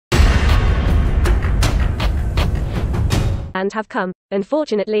And have come.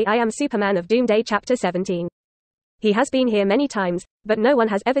 Unfortunately, I am Superman of Doomsday Chapter 17. He has been here many times, but no one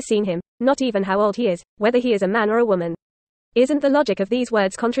has ever seen him, not even how old he is, whether he is a man or a woman. Isn't the logic of these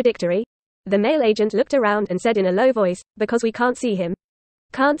words contradictory? The male agent looked around and said in a low voice, because we can't see him.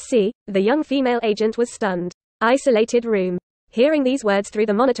 Can't see? The young female agent was stunned. Isolated room. Hearing these words through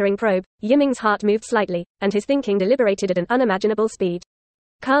the monitoring probe, Yiming's heart moved slightly, and his thinking deliberated at an unimaginable speed.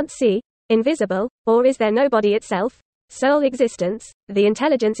 Can't see? Invisible? Or is there no body itself? Sole existence? The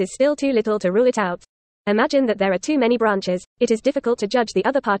intelligence is still too little to rule it out. Imagine that there are too many branches, it is difficult to judge the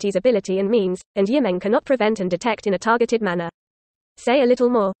other party's ability and means, and Yimeng cannot prevent and detect in a targeted manner. Say a little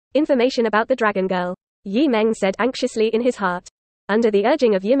more. Information about the dragon girl. Yimeng said anxiously in his heart. Under the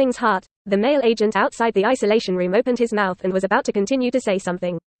urging of Yiming's heart, the male agent outside the isolation room opened his mouth and was about to continue to say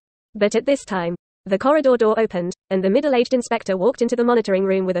something. But at this time, the corridor door opened, and the middle-aged inspector walked into the monitoring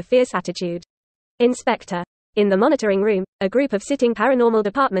room with a fierce attitude. Inspector. In the monitoring room, a group of sitting paranormal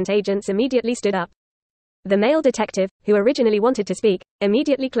department agents immediately stood up. The male detective, who originally wanted to speak,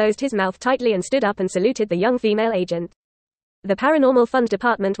 immediately closed his mouth tightly and stood up and saluted the young female agent. The Paranormal Fund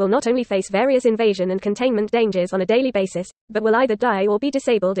Department will not only face various invasion and containment dangers on a daily basis, but will either die or be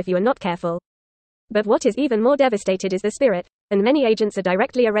disabled if you are not careful. But what is even more devastated is the spirit, and many agents are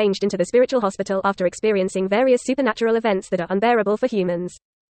directly arranged into the spiritual hospital after experiencing various supernatural events that are unbearable for humans.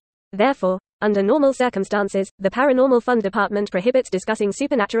 Therefore, under normal circumstances, the Paranormal Fund Department prohibits discussing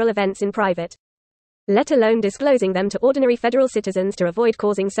supernatural events in private, let alone disclosing them to ordinary federal citizens to avoid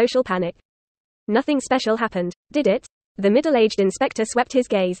causing social panic. Nothing special happened, did it? The middle-aged inspector swept his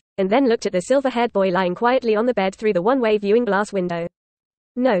gaze, and then looked at the silver-haired boy lying quietly on the bed through the one-way viewing glass window.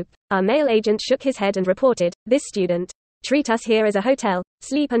 Nope. Our male agent shook his head and reported, this student. Treat us here as a hotel,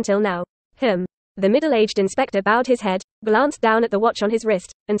 sleep until now. The middle-aged inspector bowed his head, glanced down at the watch on his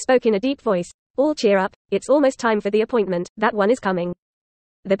wrist, and spoke in a deep voice. All cheer up, it's almost time for the appointment, that one is coming.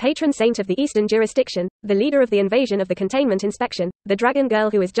 The patron saint of the Eastern jurisdiction, the leader of the invasion of the containment inspection, the dragon girl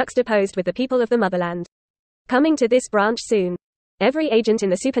who is juxtaposed with the people of the motherland. Coming to this branch soon. Every agent in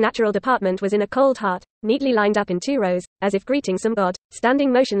the supernatural department was in a cold heart, neatly lined up in 2 rows, as if greeting some god,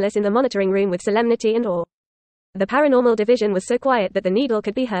 standing motionless in the monitoring room with solemnity and awe. The paranormal division was so quiet that the needle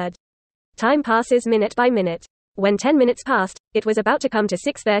could be heard. Time passes minute by minute. When 10 minutes passed, it was about to come to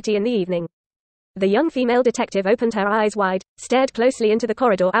 6:30 in the evening. The young female detective opened her eyes wide, stared closely into the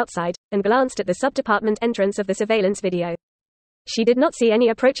corridor outside, and glanced at the sub-department entrance of the surveillance video. She did not see any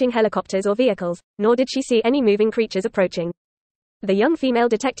approaching helicopters or vehicles, nor did she see any moving creatures approaching. The young female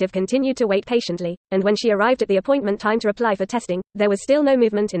detective continued to wait patiently, and when she arrived at the appointment time to apply for testing, there was still no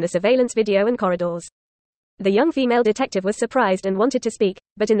movement in the surveillance video and corridors. The young female detective was surprised and wanted to speak,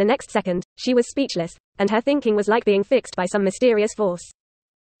 but in the next second, she was speechless, and her thinking was like being fixed by some mysterious force.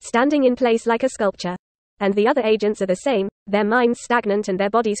 Standing in place like a sculpture. And the other agents are the same, their minds stagnant and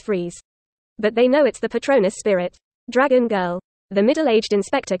their bodies freeze. But they know it's the Patronus spirit. Dragon girl. The middle-aged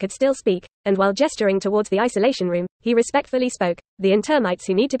inspector could still speak, and while gesturing towards the isolation room, he respectfully spoke. The termites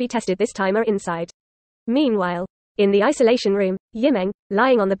who need to be tested this time are inside. Meanwhile, in the isolation room, Yimeng,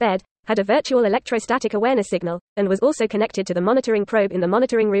 lying on the bed, had a virtual electrostatic awareness signal, and was also connected to the monitoring probe in the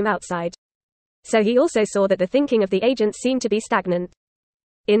monitoring room outside. So he also saw that the thinking of the agents seemed to be stagnant.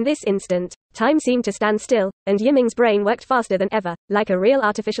 In this instant, time seemed to stand still, and Yiming's brain worked faster than ever, like a real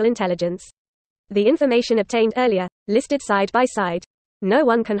artificial intelligence. The information obtained earlier, listed side by side. No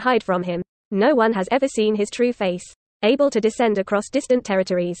one can hide from him. No one has ever seen his true face. Able to descend across distant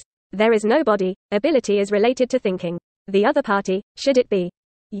territories. There is no body. Ability is related to thinking. The other party, should it be?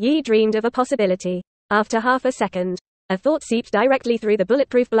 Yi dreamed of a possibility. After half a second, a thought seeped directly through the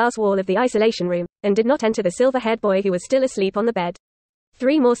bulletproof glass wall of the isolation room, and did not enter the silver-haired boy who was still asleep on the bed.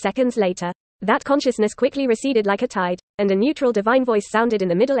 3 more seconds later, that consciousness quickly receded like a tide, and a neutral divine voice sounded in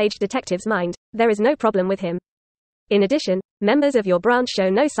the middle-aged detective's mind. There is no problem with him. In addition, members of your branch show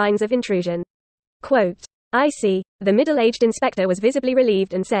no signs of intrusion. Quote, I see. The middle-aged inspector was visibly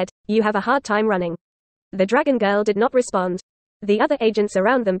relieved and said, you have a hard time running. The dragon girl did not respond. The other agents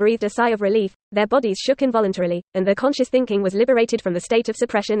around them breathed a sigh of relief, their bodies shook involuntarily, and their conscious thinking was liberated from the state of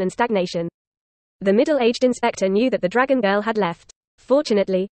suppression and stagnation. The middle-aged inspector knew that the dragon girl had left.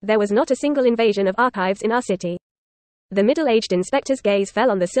 Fortunately, there was not a single invasion of archives in our city. The middle-aged inspector's gaze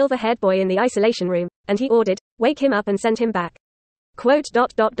fell on the silver-haired boy in the isolation room, and he ordered, wake him up and send him back. Quote,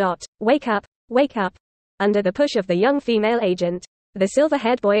 wake up, wake up. Under the push of the young female agent, the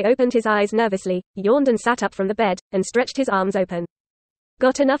silver-haired boy opened his eyes nervously, yawned and sat up from the bed, and stretched his arms open.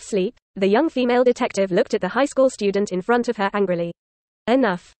 Got enough sleep? The young female detective looked at the high school student in front of her angrily.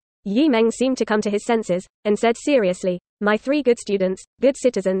 Enough. Yi Meng seemed to come to his senses, and said seriously, My 3 good students, good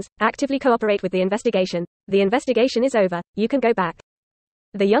citizens, actively cooperate with the investigation. The investigation is over, you can go back.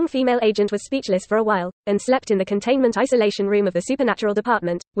 The young female agent was speechless for a while, and slept in the containment isolation room of the supernatural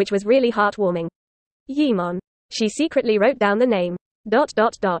department, which was really heartwarming. Yimon. She secretly wrote down the name. ...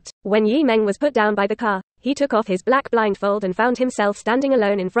 When Yi Meng was put down by the car, he took off his black blindfold and found himself standing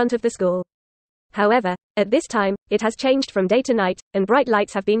alone in front of the school. However, at this time, it has changed from day to night, and bright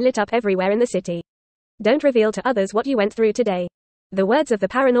lights have been lit up everywhere in the city. Don't reveal to others what you went through today. The words of the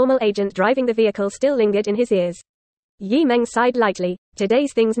paranormal agent driving the vehicle still lingered in his ears. Yi Meng sighed lightly.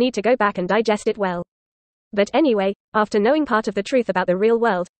 Today's things need to go back and digest it well. But anyway, after knowing part of the truth about the real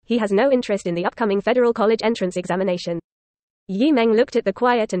world, he has no interest in the upcoming federal college entrance examination. Yi Meng looked at the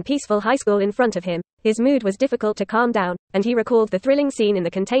quiet and peaceful high school in front of him. His mood was difficult to calm down, and he recalled the thrilling scene in the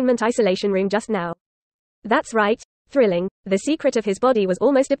containment isolation room just now. That's right, thrilling. The secret of his body was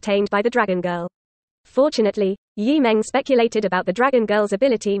almost obtained by the Dragon Girl. Fortunately, Yi Meng speculated about the Dragon Girl's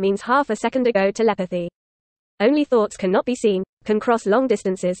ability means half a second ago telepathy. Only thoughts cannot be seen, can cross long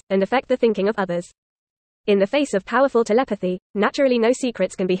distances, and affect the thinking of others. In the face of powerful telepathy, naturally no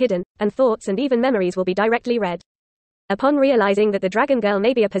secrets can be hidden, and thoughts and even memories will be directly read. Upon realizing that the Dragon Girl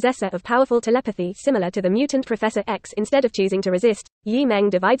may be a possessor of powerful telepathy similar to the mutant Professor X, instead of choosing to resist, Yi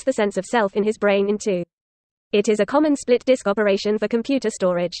Meng divides the sense of self in his brain in 2. It is a common split disk operation for computer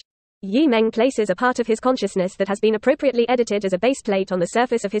storage. Yi Meng places a part of his consciousness that has been appropriately edited as a base plate on the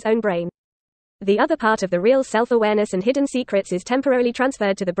surface of his own brain. The other part of the real self-awareness and hidden secrets is temporarily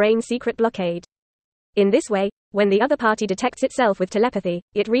transferred to the brain's secret blockade. In this way, when the other party detects itself with telepathy,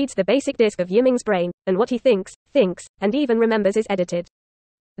 it reads the basic disk of Yi Meng's brain, and what he thinks, and even remembers is edited.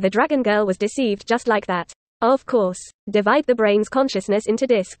 The Dragon Girl was deceived just like that. Of course, divide the brain's consciousness into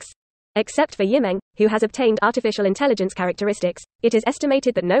disks. Except for Yi Meng, who has obtained artificial intelligence characteristics, it is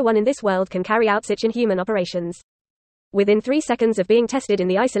estimated that no one in this world can carry out such inhuman operations. Within 3 seconds of being tested in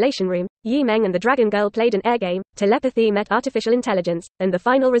the isolation room, Yi Meng and the Dragon Girl played an air game. Telepathy met artificial intelligence, and the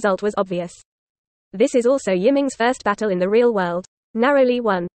final result was obvious. This is also Yi Meng's first battle in the real world. Narrowly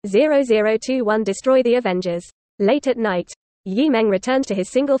 1-0-0-2-1 destroy the Avengers. Late at night, Yi Meng returned to his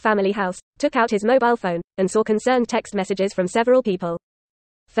single-family house, took out his mobile phone, and saw concerned text messages from several people.